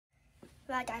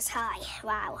Right guys, hi.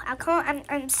 Wow,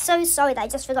 I'm so sorry that I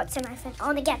just forgot to turn my phone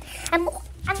on again. I'm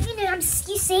you know,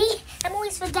 you see, I'm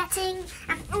always forgetting.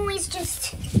 I'm always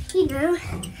just, you know,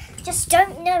 just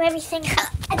don't know everything.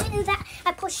 I don't know that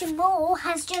a pushing ball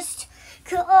has just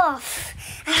cut off.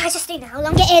 I just don't know how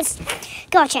long it is.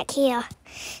 Gotta check here.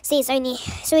 See, it's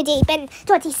already been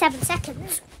 27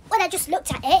 seconds when I just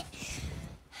looked at it.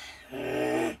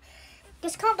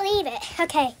 Just can't believe it.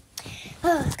 Okay.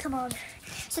 Oh, come on.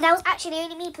 So that was actually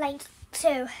only me playing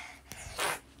too.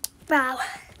 Wow.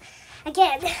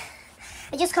 Again.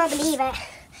 I just can't believe it.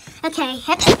 Okay.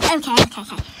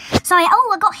 Sorry.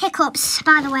 Oh, I got hiccups,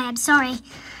 by the way. I'm sorry.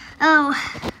 Oh.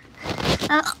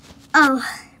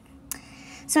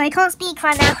 Sorry, I can't speak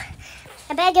right now.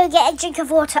 I better go get a drink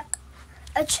of water.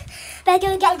 Better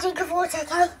go get a drink of water.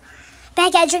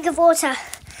 Better get a drink of water.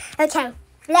 Okay.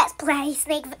 Let's play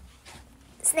Snake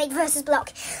versus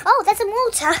Block. Oh, there's some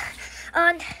water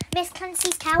on Miss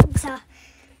Clancy's counter.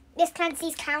 Miss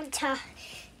Clancy's counter.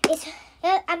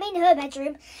 I'm in her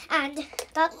bedroom, and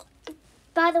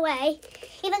by the way,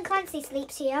 even Clancy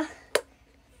sleeps here.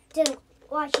 Don't know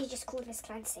why she's just called Miss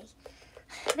Clancy.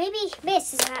 Maybe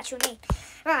Miss is her actual name.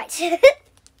 Right.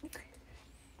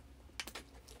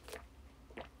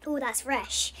 Oh, that's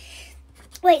fresh.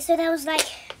 Wait, so there was like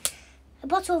a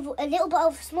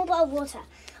small bottle of water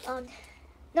on.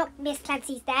 Not Miss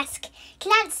Clancy's desk,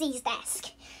 Clancy's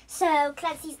desk. So,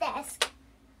 Clancy's desk.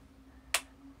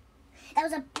 There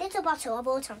was a little bottle of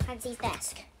water on Clancy's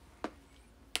desk.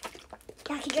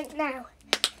 I can drink now.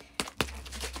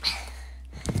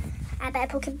 I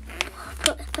better put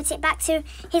it back to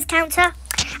his counter.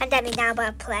 And then we now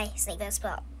better play Snake vs.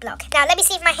 Block. Now, let me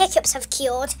see if my hiccups have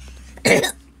cured.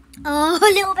 Oh,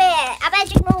 a little bit. I better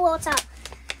drink more water.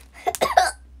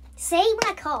 See, when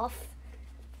I cough.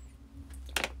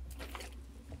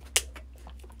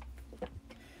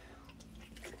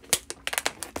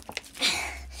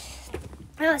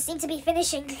 Oh, I seem to be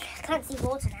finishing Clancy's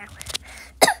water now.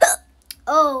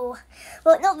 Oh,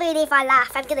 well, not really if I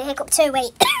laugh. I'm going to hiccup too.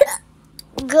 Wait.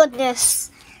 Goodness.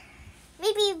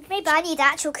 Maybe I need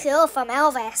actual cure from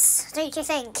Elvis. Don't you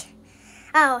think?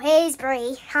 Oh, here's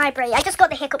Bree. Hi, Bree. I just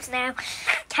got the hiccups now.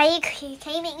 Can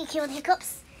you make me cure the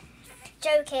hiccups?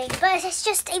 Joking. But it's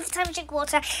just every time I drink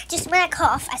water, just when I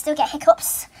cough, I still get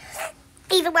hiccups.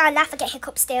 Even when I laugh, I get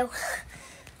hiccups still.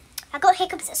 I got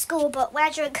hiccups at school, but when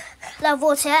I drink a lot of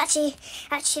water, actually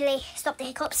stop the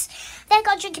hiccups. Then I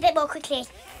got to drink a bit more quickly.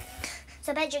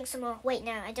 So I better drink some more. Wait,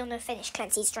 no, I don't know finish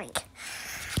Clancy's drink.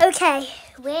 Okay,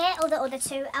 where are the other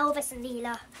two? Elvis and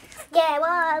Leila. Yeah,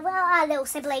 well, our little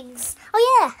siblings. Oh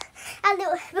yeah,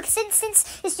 because since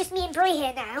it's just me and Bree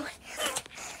here now,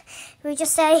 we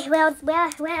just say, well, where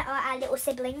are our little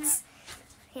siblings?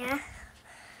 Yeah.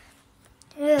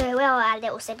 Where are our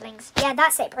little siblings? Yeah,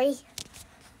 that's it, Bree.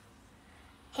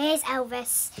 Here's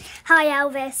Elvis. Hi,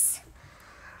 Elvis.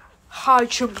 Hi,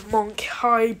 Chumpmonk.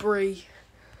 Hi, Bree.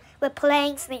 We're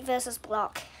playing Snake vs.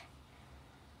 Block.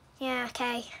 Yeah,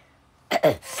 okay.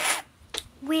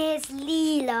 Where's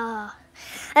Leila?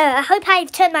 I hope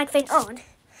I've turned my phone on.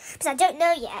 Because I don't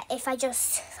know yet if I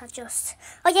just...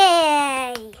 Oh,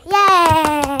 yay!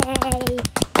 Yay!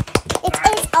 It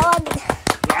is on!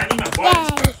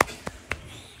 Yay!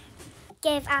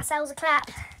 Give ourselves a clap.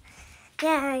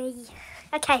 Yay!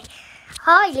 Okay.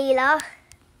 Hi, Leila.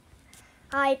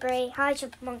 Hi, Bree. Hi,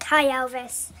 Chumpmonk. Hi,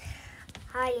 Elvis.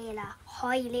 Hi, Leila.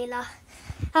 Hi, Leila.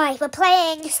 Hi, we're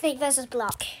playing Snake vs.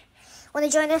 Block. Want to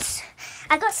join us?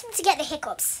 I got something to get the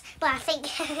hiccups, but I think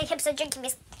I kept on drinking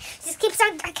this.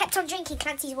 I kept on drinking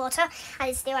Clancy's water, and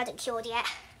it still hadn't cured yet.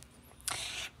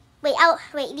 Wait,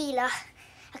 Leila.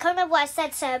 I can't remember what I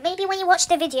said. So maybe when you watch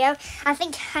the video, I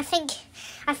think.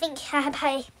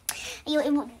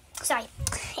 Sorry.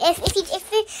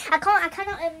 I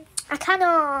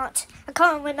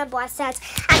can't remember what I said.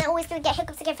 And I'm always gonna get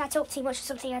hiccups again if I talk too much or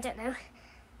something. I don't know.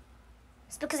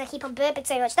 It's because I keep on burping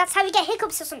so much. That's how you get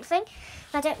hiccups or something.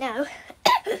 I don't know.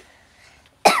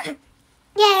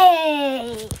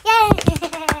 Yay! Yay!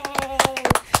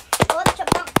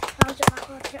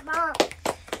 Chumpmonk.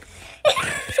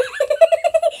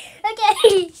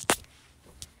 Okay.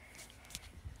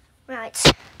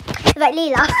 Right,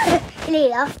 Leila.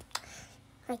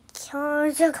 I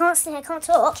can't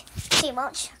talk too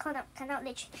much.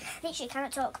 Literally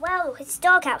cannot talk. Well, it's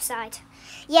dark outside.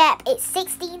 Yep, it's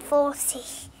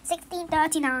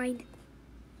 16:39.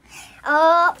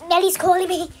 Oh, Melly's calling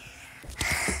me.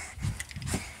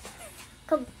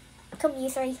 Come, you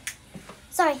three.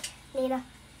 Sorry, Leila.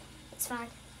 It's fine.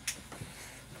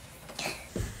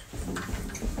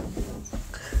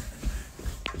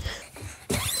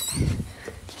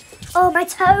 Oh, my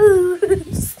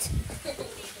toast.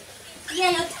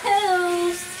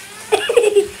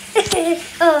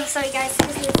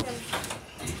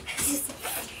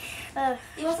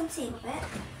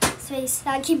 please.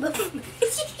 Thank you, Mum.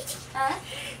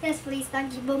 Yes, please.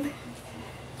 Thank you, Mum.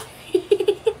 Can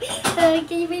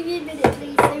you give me a minute,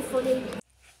 please? So funny.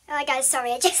 Alright, guys.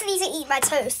 Sorry, I just need to eat my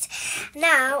toast.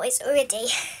 Now it's already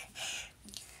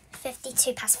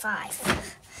 5:52.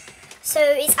 So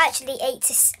it's actually 8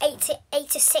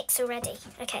 to 6 already.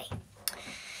 Okay.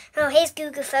 Oh, here's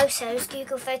Google Photos.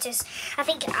 Google Photos. I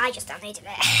think I just downloaded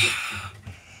it.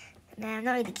 No, I'm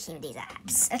not really keen on these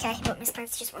apps. Okay, but Miss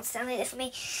Pants just wants to download it for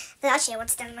me. Then actually I want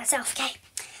to download it myself. Okay,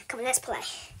 come on, let's play.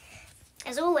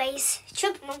 As always,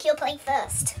 Chumpmonk, you're playing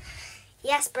first.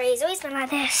 Yes, Bree, it's always been like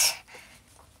this.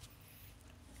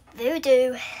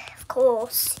 Voodoo. Of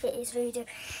course, it is Voodoo.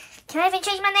 Can I even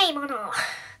change my name or not?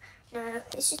 No,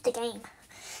 it's just a game.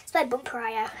 It's by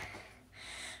Bumperio.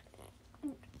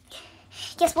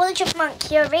 Guess what, Chumpmonk?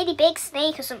 You're a really big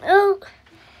snake or something.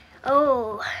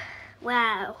 Oh,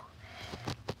 wow.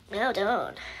 Well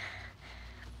done.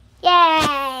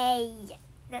 Yay!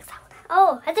 That's how.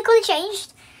 Oh, has the colour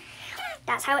changed?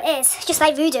 That's how it is. Just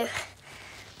like Voodoo.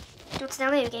 Don't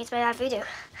download games made by Voodoo.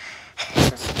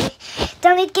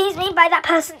 Download games made by that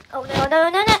person. Oh no, no,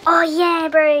 no, no. Oh yeah,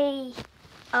 Bree.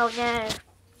 Oh no.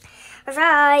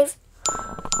 Arrive.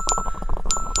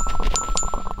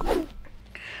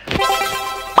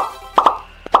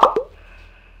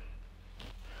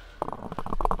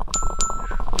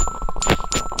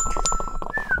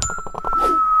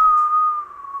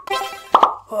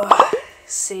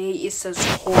 See, it says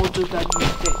harder than you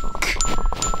think.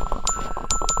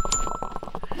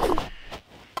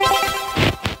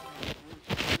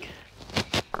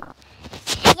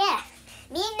 Yeah,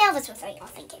 me and Elvis were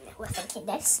thinking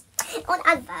this. On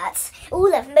adverts,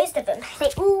 most of them,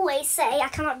 they always say I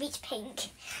cannot reach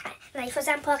pink. Like for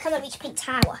example, I cannot reach pink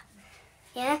tower.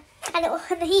 Yeah, and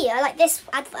here, like this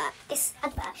advert,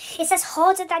 it says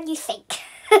harder than you think.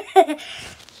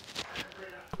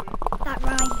 That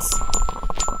rhymes.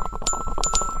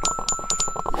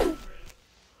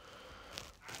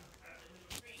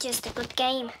 Just a good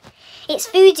game. It's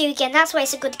Voodoo again, that's why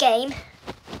it's a good game.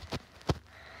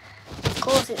 Of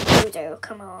course it's Voodoo,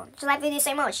 come on. Just like Voodoo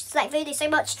so much, just like Voodoo so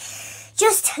much.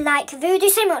 Just like Voodoo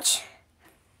so much.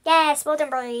 Yes, well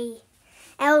done, Bree.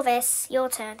 Elvis, your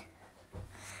turn.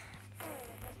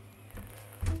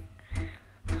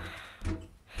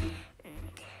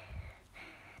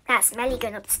 That's Melly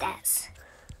going upstairs.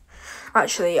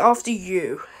 Actually, after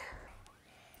you.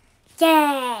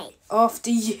 Yay! After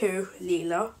you,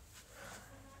 Leila.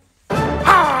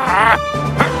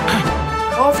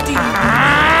 After you.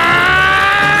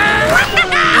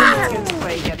 He's going to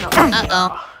play again.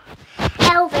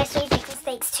 Elvis always makes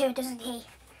mistakes too, doesn't he?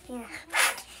 Yeah.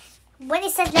 When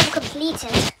it says level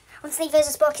completed, on Sleep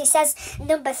vs. Box it says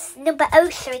number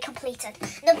 03 completed.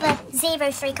 Number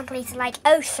 03 completed, like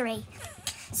 03.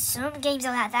 Some games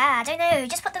are like that. I don't know.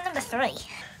 Just put the number 3.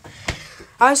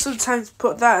 I sometimes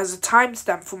put that as a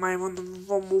timestamp for one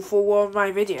of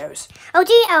my videos. Oh,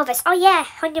 do you, Elvis? Oh, yeah.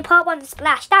 On your part 1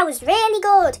 splash. That was really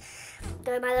good.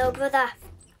 Go, my little brother.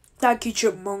 Thank you,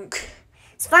 Chumpmonk.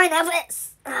 It's fine, Elvis.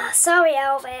 Sorry,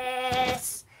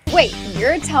 Elvis. Wait,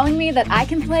 you're telling me that I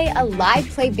can play a live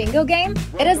play bingo game?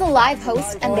 It is a live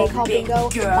host and they call bingo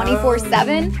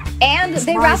 24/7 and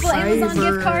they raffle Amazon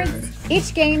gift cards.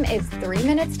 Each game is 3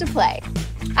 minutes to play.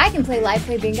 I can play live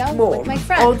play bingo with my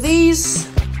friends. Are these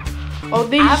I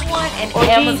want an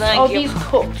Amazon gift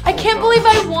card. cooked? I can't believe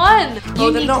I won.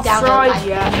 Oh, they're not fried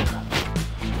yet.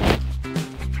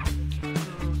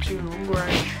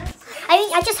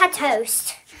 I just had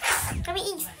toast. Let me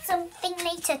eat something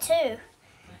later too.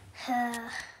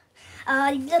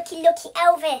 Oh, looky,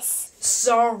 Elvis.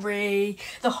 Sorry,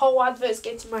 the whole advert's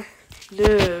getting my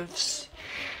nerves.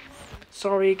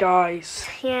 Sorry, guys.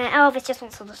 Yeah, Elvis just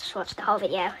wants us to watch the whole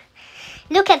video.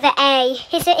 Look at the A.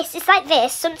 It's like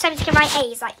this. Sometimes you can write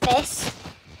A's like this.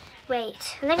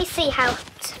 Wait, let me see how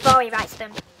far he writes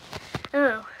them.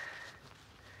 Oh.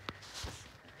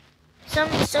 Some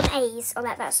A's are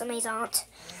like that, some A's aren't.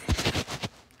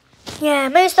 Yeah,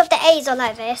 most of the A's are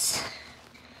like this.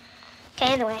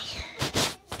 Okay, anyway.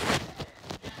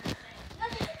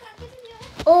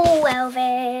 Oh,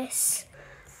 Elvis.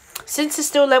 Since it's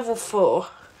still level 4,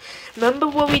 remember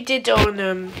what we did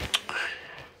on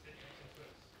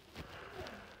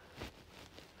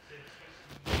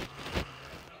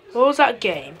what was that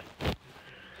game?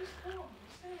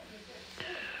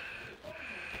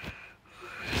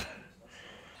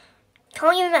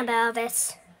 Can't you remember,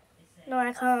 Elvis? No,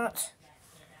 I can't.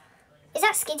 Is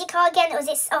that Skiddy Car again, or is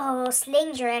it... Oh,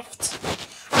 Sling Drift.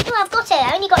 Oh, I've got it.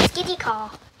 I only got Skiddy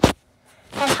Car.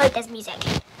 Let's hope there's music.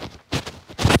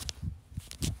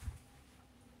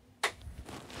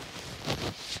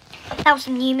 That was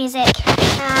some new music.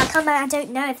 Come on, I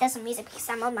don't know if there's some music because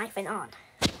I'm on my phone on.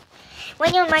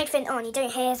 When you're on my phone on, you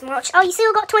don't hear as much. Oh, you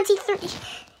still got 23.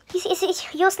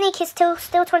 Your sneak is still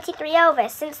 23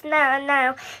 Elvis. Since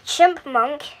now,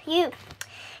 Chumpmonk,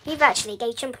 you've actually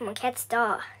gave Chumpmonk head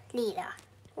start, Leila.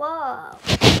 Whoa.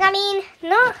 I mean,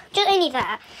 not just only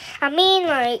that. I mean,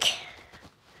 like,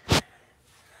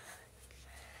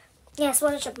 yes,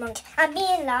 what a Chumpmonk. I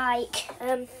mean, like,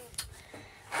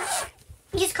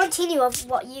 just continue of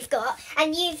what you've got,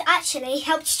 and you've actually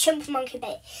helped Chumpmonk a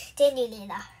bit, didn't you,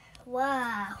 Leila?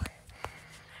 Wow.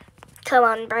 Come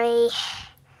on, Bree.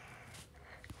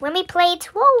 When we played,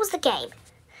 what was the game?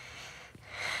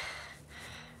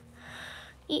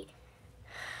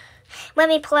 When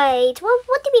we played,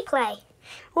 what did we play?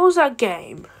 What was that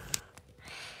game?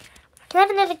 Can I have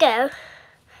another go?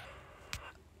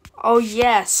 Oh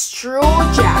yes,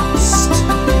 Straw Joust.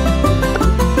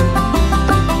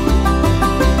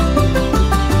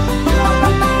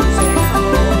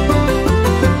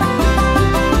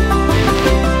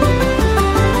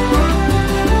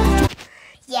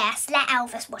 Yes, let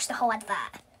Elvis watch the whole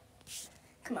advert.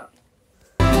 Come on.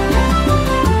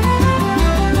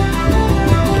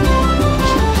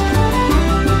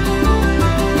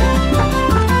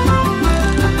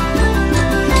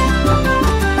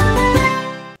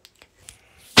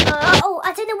 Oh,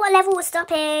 I don't know what level we're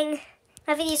stopping.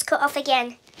 My video's cut off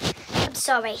again. I'm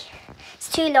sorry. It's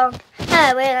too long.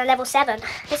 Oh, we're on level 7.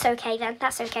 It's okay then.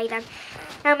 That's okay then.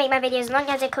 I'll make my videos as long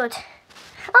as I could.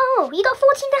 Oh, you got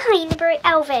 49,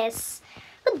 Elvis.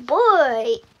 Good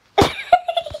boy.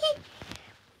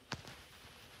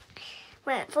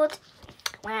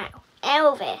 Wow,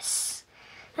 Elvis.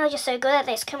 You're just so good at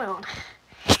this. Come on.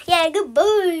 Yeah, good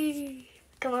boy.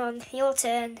 Come on, your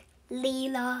turn,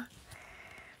 Leila.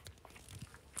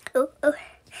 Oh.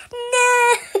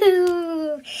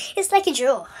 No. It's like a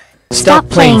draw. Stop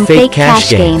playing fake cash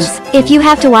games. If you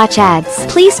have to watch ads,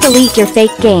 please delete your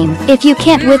fake game. If you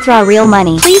can't withdraw real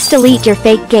money, please delete your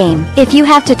fake game. If you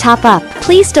have to top up,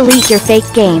 please delete your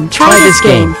fake game. Try this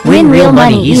game. Win real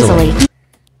money easily.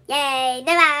 Yay,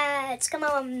 no ads. Come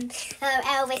on. Oh,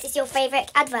 Elvis, it's your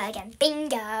favourite advert again.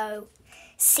 Bingo.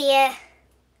 See your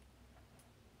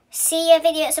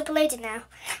video that's uploaded now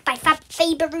by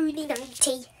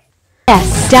Faberuni90.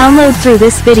 Yes, download through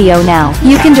this video now.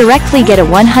 You can directly get a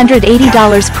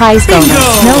 $180 prize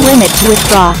bonus. No limit to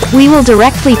withdraw. We will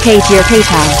directly pay to your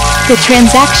PayPal. The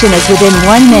transaction is within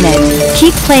 1 minute.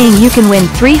 Keep playing, you can win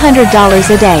 $300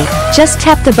 a day. Just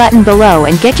tap the button below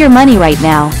and get your money right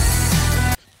now.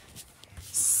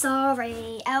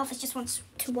 Sorry, Elvis just wants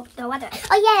to watch the weather.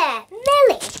 Oh yeah,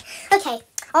 Melly. Okay,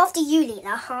 after you,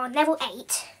 Leila, on level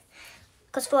 8.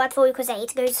 Because 4 add 4 equals 8.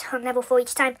 It goes on level 4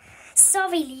 each time.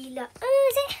 Sorry, Leila.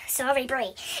 Oh, is it? Sorry,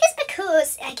 Bree. It's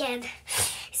because, again,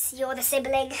 you're the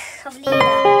sibling of Leila.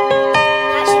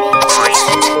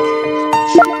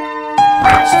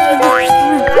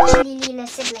 Actually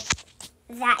Leila's sibling.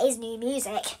 That is new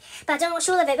music. But I don't know what's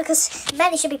all of it because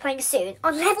Melly should be playing soon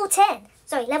on level 10.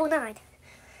 Sorry, level 9.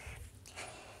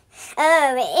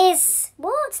 Oh, it is.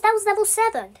 What? That was level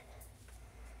 7.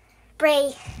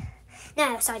 Bree.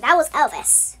 No, sorry, that was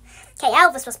Elvis. Okay,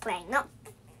 Elvis was playing, not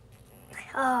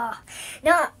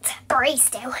Bree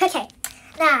still. Okay,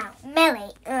 now,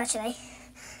 Melly, actually.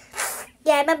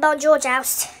 Yeah, remember on George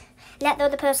Joust, let the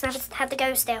other person have the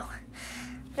go still.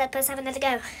 Let the person have another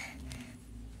go.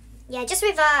 Yeah, just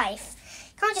revive.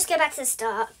 Can't just go back to the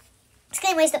start. It's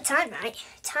going to waste up time, right?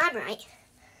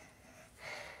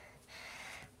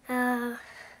 Oh.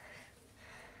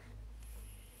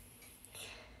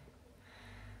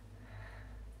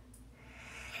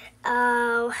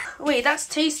 Wait, that's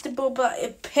tasteable, but a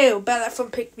pill. Bet that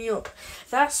from Pick Me Up.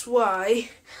 That's why.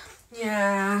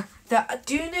 Yeah.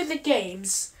 Do you know the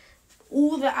games?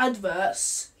 All the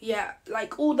adverts. Yeah,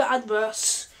 like all the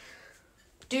adverts.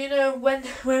 Do you know when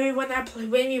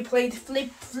you played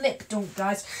Flip Dunk,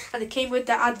 guys, and it came with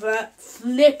the advert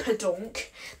Flipper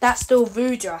Dunk? That's still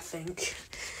Voodoo, I think,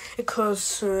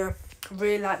 because I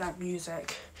really like that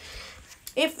music.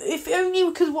 If only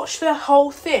we could watch the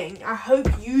whole thing. I hope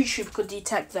YouTube could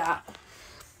detect that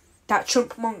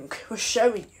Chumpmonk was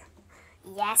showing you.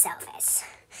 Yes, Elvis.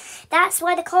 That's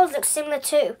why the colours look similar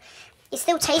too. It's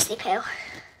still Tasty Pill.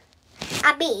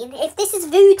 I mean, if this is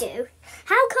Voodoo,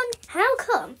 how can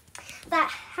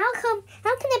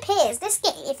it appears this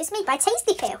game if it's made by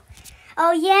Tasty Pill?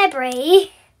 Oh yeah,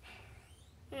 Bree.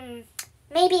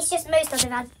 Maybe it's just most of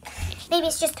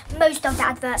the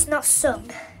adverts, not some.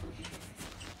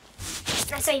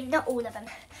 Sorry, not all of them.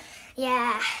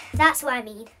 Yeah, that's what I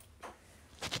mean.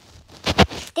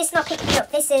 This is not Pick Me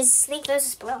Up. This is Snake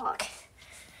vs. Block.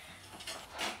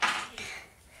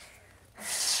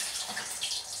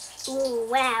 Oh,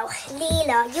 wow.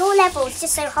 Leila, your level is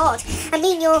just so hard. I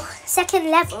mean, your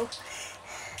second level.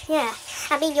 Yeah,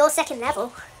 I mean, your second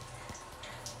level.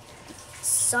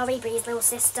 Sorry, Bree's little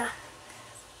sister.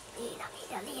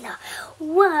 Leila.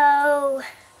 Whoa.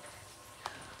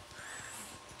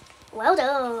 Well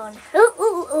done.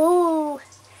 Ooh.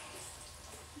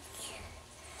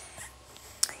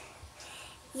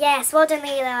 Yes, well done,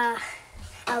 Leila.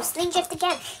 Oh, sling drift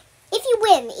again. If you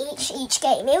win each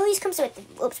game, it always comes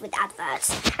with adverts,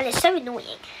 and it's so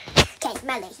annoying. Okay,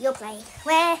 Melly, you're playing.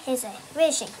 Where is it? Where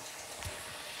is she?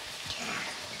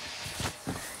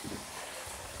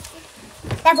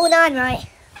 Level 9, right?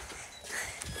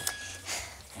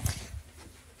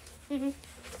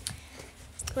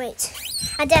 Wait,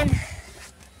 and then.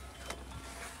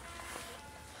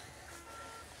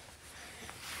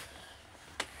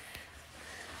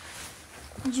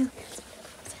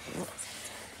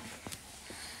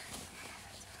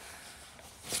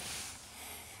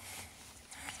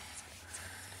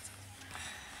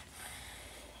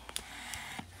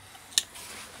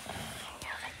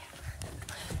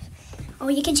 Oh,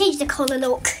 you can change the colour,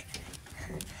 look.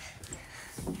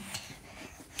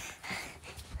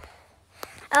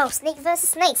 Oh, snake versus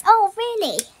snakes. Oh,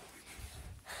 really?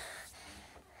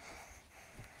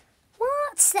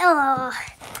 What? Oh,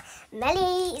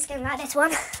 Melly is going to like this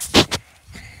one.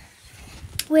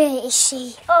 Where is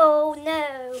she? Oh,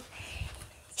 no.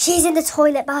 She's in the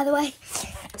toilet, by the way.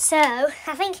 So,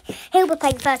 I think he'll be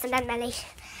playing first and then Melly.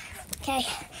 Okay,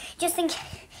 just think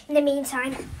in the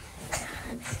meantime.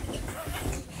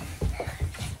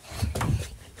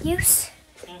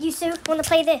 Youssou, want to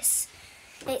play this?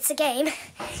 It's a game.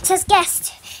 It says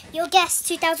guest. Your guest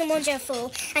 2001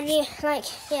 full, and you like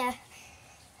yeah.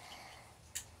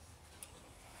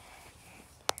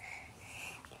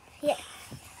 Yeah.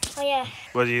 Oh yeah.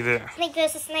 What do you do? Snake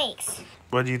versus snakes.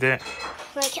 What do you do?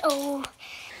 Like oh.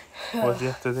 What do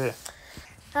you have to do?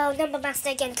 Oh, number master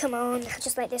again. Come on,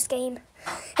 just like this game.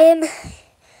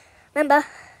 Remember,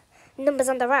 numbers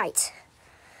on the right.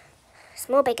 It's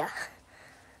more bigger.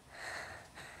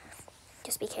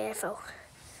 Just be careful.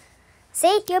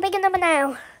 See, you're a bigger number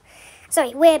now.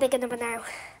 Sorry, we're a bigger number now.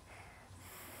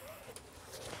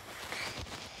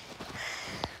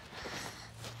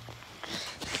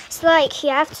 It's like you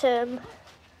have to.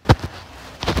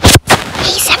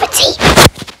 He's 17.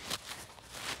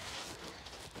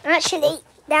 Actually,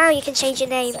 now you can change your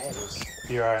name.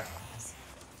 You're right.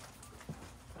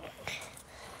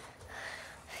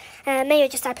 Maybe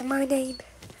just type in my name.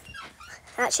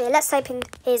 Actually, let's type in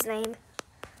his name.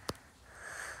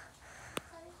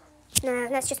 No,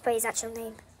 let's just put his actual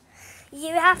name.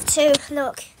 You have to,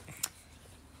 look.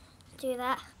 Do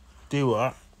that. Do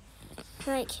what?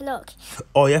 Like, look.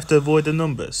 Oh, you have to avoid the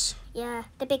numbers? Yeah,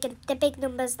 the big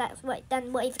numbers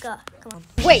than what you've got. Come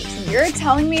on. Wait, you're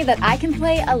telling me that I can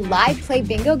play a live play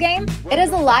bingo game? It is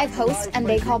a live host and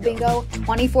they call bingo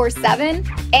 24/7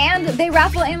 and they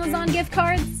raffle Amazon gift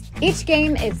cards. Each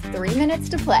game is 3 minutes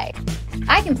to play.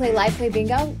 I can play live play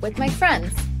bingo with my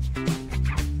friends.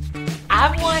 I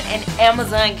won an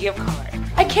Amazon gift card.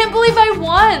 I can't believe I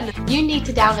won! You need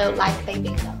to download live play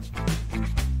bingo.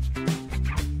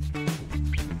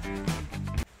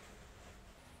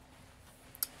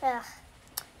 Ugh.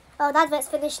 Oh, the advert's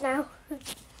finished now.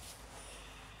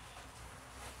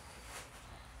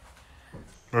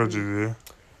 What do you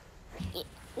do?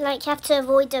 Like, you have to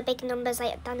avoid the big numbers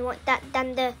like, than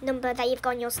the number that you've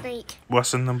got on your snake.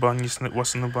 What's the number on your snake?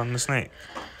 What's the number on the snake?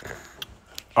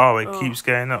 Oh, it keeps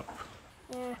going up.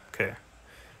 Yeah. Okay.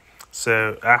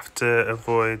 So I have to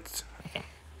avoid.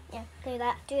 Yeah, do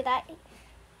that.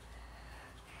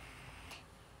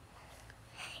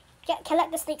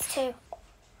 Collect the snakes too.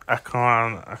 I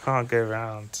can't go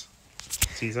around.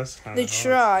 Jeez, that's kind They of hard.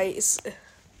 try. It's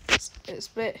a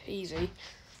bit easy.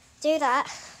 Do that.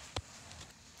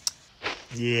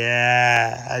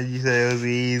 Yeah, you said it was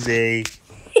easy.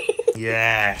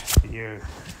 Yeah, you.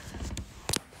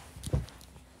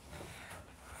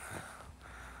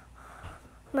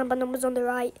 Remember, numbers on the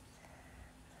right.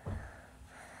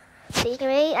 See,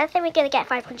 I think we're gonna get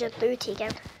 530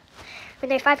 again. We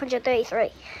know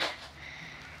 533.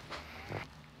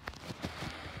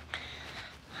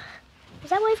 Is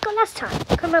that what we've got last time?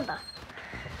 I can't remember.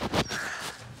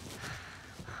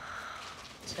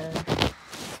 10.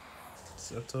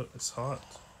 It's hard.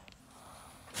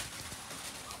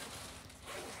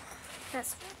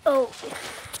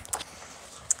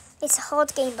 It's a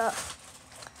hard game, but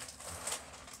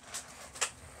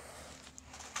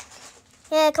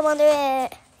yeah, come on, do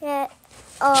it. Yeah.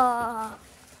 Oh.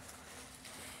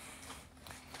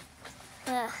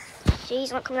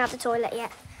 She's not coming out the toilet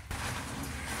yet.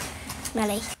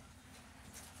 Melly.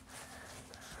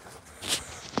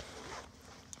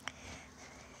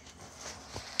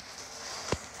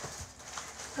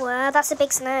 Wow, that's a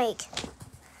big snake.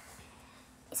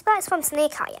 It's from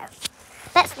Snake Hire.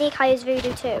 That's Snake Hire's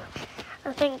voodoo too.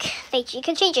 I think you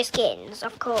can change your skins,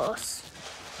 of course.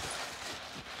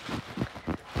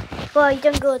 Well, you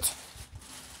done good.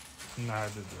 Nah, I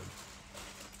did good.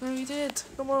 No, you did.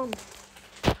 Come on.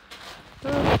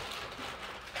 Have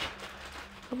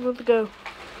another go.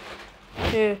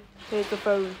 Here's the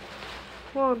phone.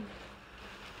 Come on.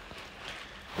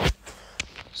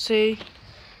 See?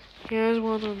 Here's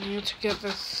one on you to get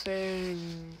the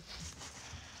thing.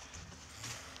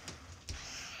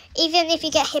 Even if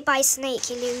you get hit by a snake,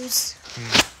 you lose.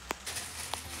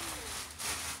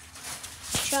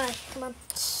 Try, come on.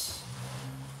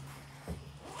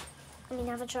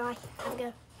 Have a try. Have a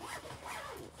go.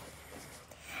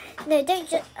 No, don't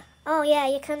just. Oh yeah,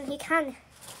 you can. You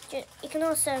can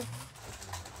also.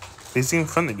 He's in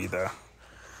front of you there.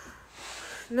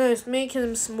 No, it's making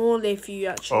them smaller for you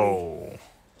actually. Oh,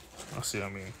 I see what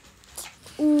I mean.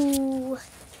 Ooh.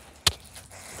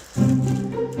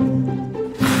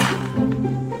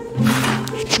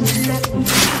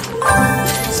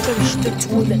 Let's finish the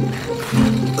toilet.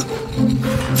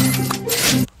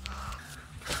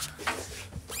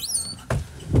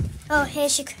 Oh, here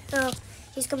she. Oh,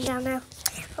 she's come down now.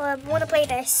 Oh, I want to play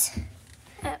this.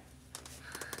 What?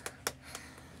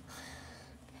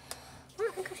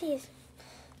 I'm confused.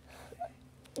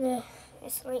 No,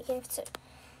 it's like you have to.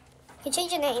 You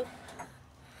change your name.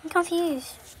 I'm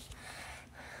confused.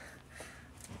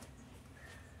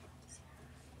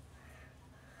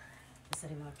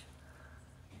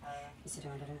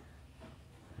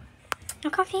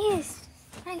 I'm confused.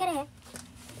 I don't get it.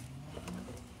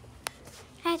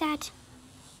 Hi, Dad.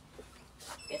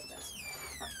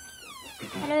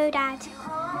 Hello, Dad.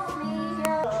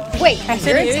 Wait,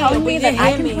 you're telling me that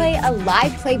I can me. play a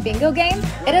live play bingo game?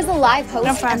 It is a live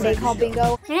host and they call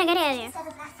bingo I don't get it.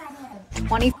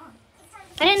 20.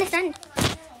 I don't understand.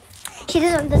 She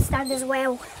doesn't understand as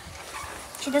well.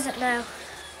 She doesn't know.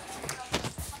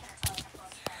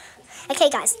 Okay,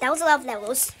 guys, that was a lot of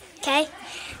levels. Okay?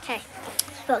 Okay.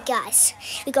 But guys,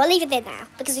 we gotta leave it there now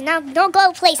because we now don't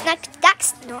go play Stack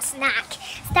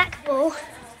Ball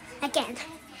again.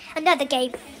 Another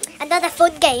game. Another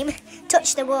fun game.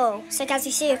 Touch the wall. So guys,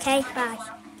 you see, okay? Bye.